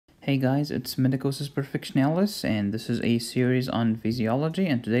Hey guys, it's Medicosis Perfectionalis, and this is a series on physiology,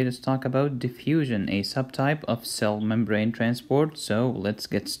 and today let's talk about diffusion, a subtype of cell membrane transport. So let's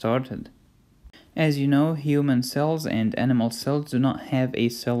get started. As you know, human cells and animal cells do not have a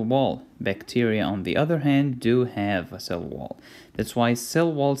cell wall. Bacteria, on the other hand, do have a cell wall. That's why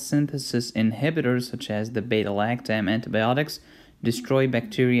cell wall synthesis inhibitors such as the beta-lactam antibiotics destroy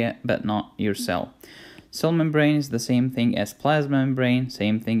bacteria but not your cell. Cell membrane is the same thing as plasma membrane,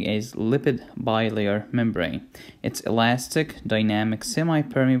 same thing as lipid bilayer membrane. It's elastic, dynamic,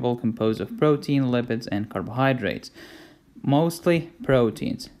 semi-permeable, composed of protein, lipids, and carbohydrates. Mostly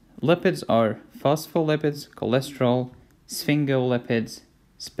proteins. Lipids are phospholipids, cholesterol, sphingolipids,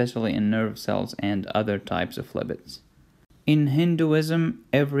 especially in nerve cells, and other types of lipids. In Hinduism,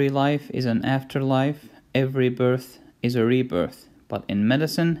 every life is an afterlife, every birth is a rebirth. But in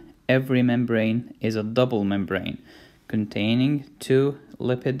medicine, every membrane is a double membrane containing two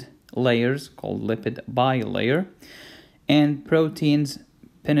lipid layers called lipid bilayer and proteins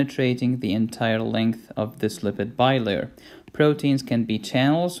penetrating the entire length of this lipid bilayer. Proteins can be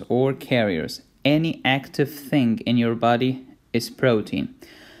channels or carriers. Any active thing in your body is protein.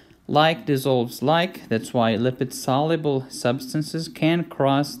 Like dissolves like, that's why lipid-soluble substances can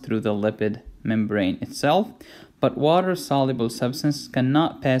cross through the lipid membrane itself. But water-soluble substances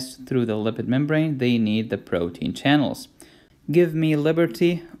cannot pass through the lipid membrane. They need the protein channels. Give me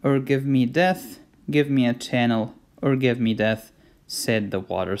liberty or give me death. Give me a channel or give me death, said the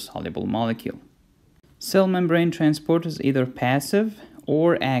water-soluble molecule. Cell membrane transport is either passive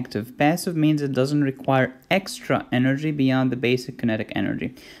or active. Passive means it doesn't require extra energy beyond the basic kinetic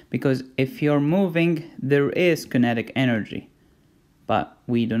energy. Because if you're moving, there is kinetic energy. But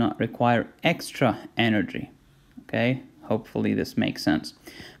we do not require extra energy. Okay, hopefully this makes sense.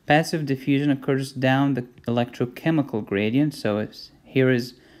 Passive diffusion occurs down the electrochemical gradient. So here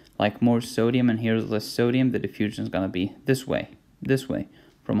is like more sodium and here is less sodium. The diffusion is going to be this way,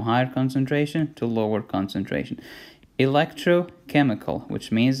 from higher concentration to lower concentration. Electrochemical, which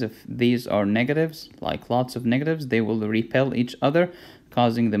means if these are negatives, like lots of negatives, they will repel each other,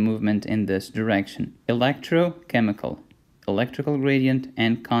 causing the movement in this direction. Electrochemical, electrical gradient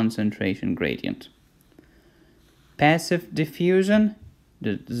and concentration gradient. Passive diffusion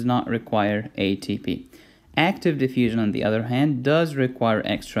does not require ATP. Active diffusion, on the other hand, does require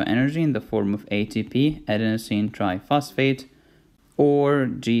extra energy in the form of ATP, adenosine triphosphate, or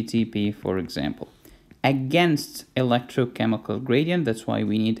GTP, for example. Against electrochemical gradient, that's why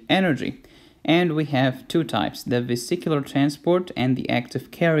we need energy. And we have two types, the vesicular transport and the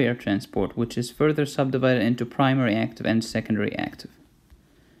active carrier transport, which is further subdivided into primary active and secondary active.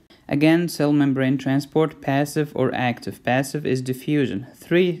 Again, cell membrane transport, passive or active. Passive is diffusion.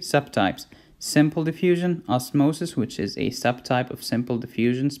 Three subtypes. Simple diffusion, osmosis, which is a subtype of simple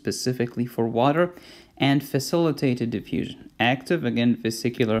diffusion specifically for water, and facilitated diffusion. Active, again,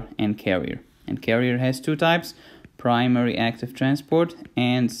 vesicular and carrier. And carrier has two types, primary active transport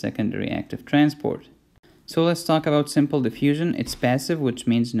and secondary active transport. So let's talk about simple diffusion. It's passive, which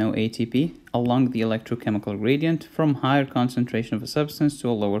means no ATP, along the electrochemical gradient from higher concentration of a substance to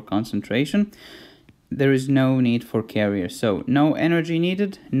a lower concentration. There is no need for carrier, so no energy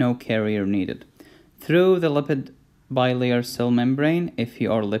needed, no carrier needed. Through the lipid bilayer cell membrane, if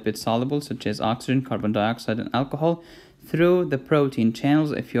you are lipid soluble, such as oxygen, carbon dioxide, and alcohol. Through the protein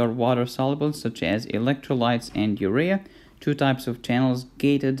channels, if you are water soluble, such as electrolytes and urea. Two types of channels,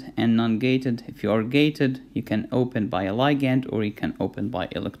 gated and non-gated. If you are gated, you can open by a ligand or you can open by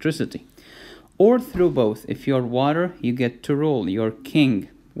electricity. Or through both. If you are water, you get to rule. You're king.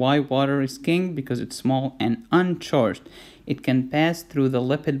 Why water is king? Because it's small and uncharged. It can pass through the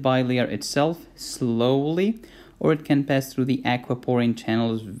lipid bilayer itself slowly, or it can pass through the aquaporine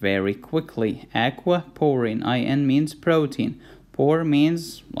channels very quickly. Aquaporine, IN means protein. Pore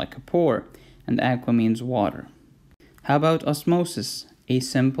means like a pore, and aqua means water. How about osmosis? A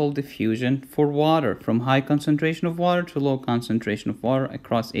simple diffusion for water, from high concentration of water to low concentration of water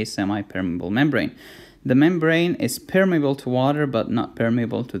across a semi-permeable membrane. The membrane is permeable to water but not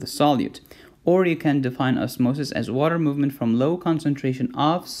permeable to the solute. Or you can define osmosis as water movement from low concentration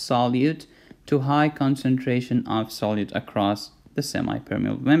of solute to high concentration of solute across the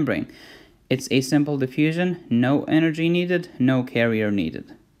semi-permeable membrane. It's a simple diffusion, no energy needed, no carrier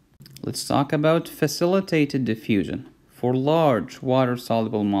needed. Let's talk about facilitated diffusion. For large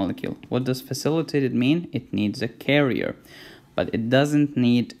water-soluble molecule, what does facilitated mean? It needs a carrier, but it doesn't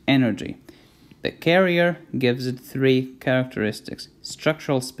need energy. The carrier gives it three characteristics: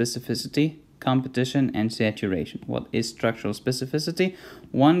 structural specificity, competition, and saturation. What is structural specificity?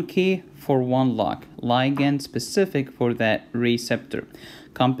 One key for one lock, ligand specific for that receptor.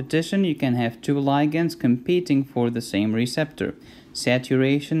 Competition, you can have two ligands competing for the same receptor.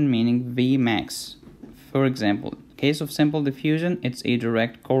 Saturation, meaning Vmax. For example, in case of simple diffusion, it's a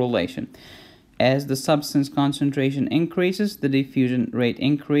direct correlation. As the substance concentration increases, the diffusion rate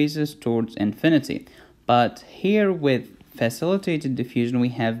increases towards infinity. But here with facilitated diffusion, we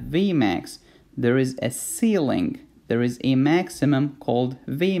have Vmax. There is a ceiling. There is a maximum called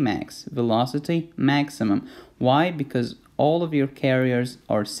Vmax, velocity maximum. Why? Because all of your carriers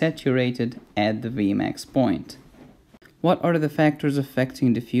are saturated at the Vmax point. What are the factors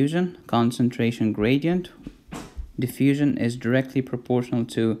affecting diffusion? Concentration gradient. Diffusion is directly proportional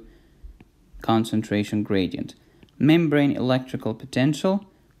to concentration gradient. Membrane electrical potential.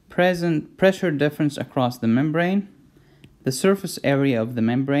 Pressure difference across the membrane. The surface area of the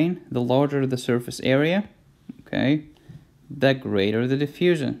membrane. The larger the surface area, okay, the greater the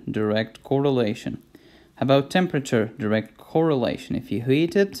diffusion. Direct correlation. How about temperature? Direct correlation. If you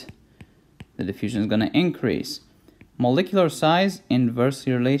heat it, the diffusion is going to increase. Molecular size,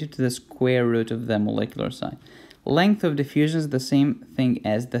 inversely related to the square root of the molecular size. Length of diffusion is the same thing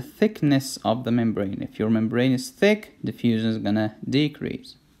as the thickness of the membrane. If your membrane is thick, diffusion is going to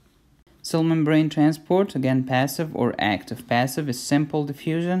decrease. Cell membrane transport, again passive or active. Passive is simple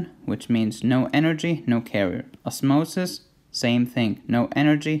diffusion, which means no energy, no carrier. Osmosis, same thing, no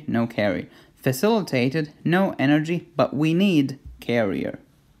energy, no carrier. Facilitated, no energy, but we need carrier.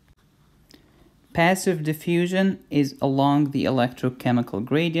 Passive diffusion is along the electrochemical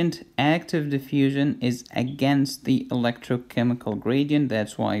gradient. Active diffusion is against the electrochemical gradient.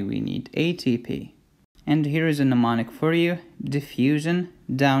 That's why we need ATP. And here is a mnemonic for you. Diffusion,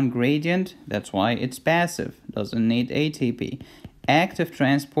 down gradient. That's why it's passive. Doesn't need ATP. Active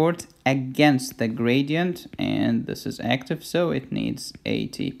transport against the gradient. And this is active, so it needs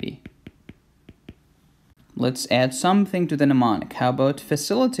ATP. Let's add something to the mnemonic. How about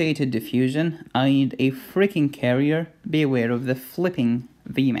facilitated diffusion? I need a freaking carrier. Be aware of the flipping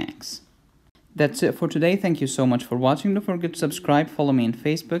Vmax. That's it for today. Thank you so much for watching. Don't forget to subscribe. Follow me on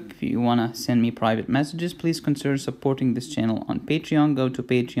Facebook. If you want to send me private messages, please consider supporting this channel on Patreon. Go to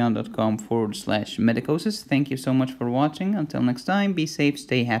patreon.com/medicosis. Thank you so much for watching. Until next time, be safe,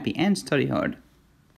 stay happy, and study hard.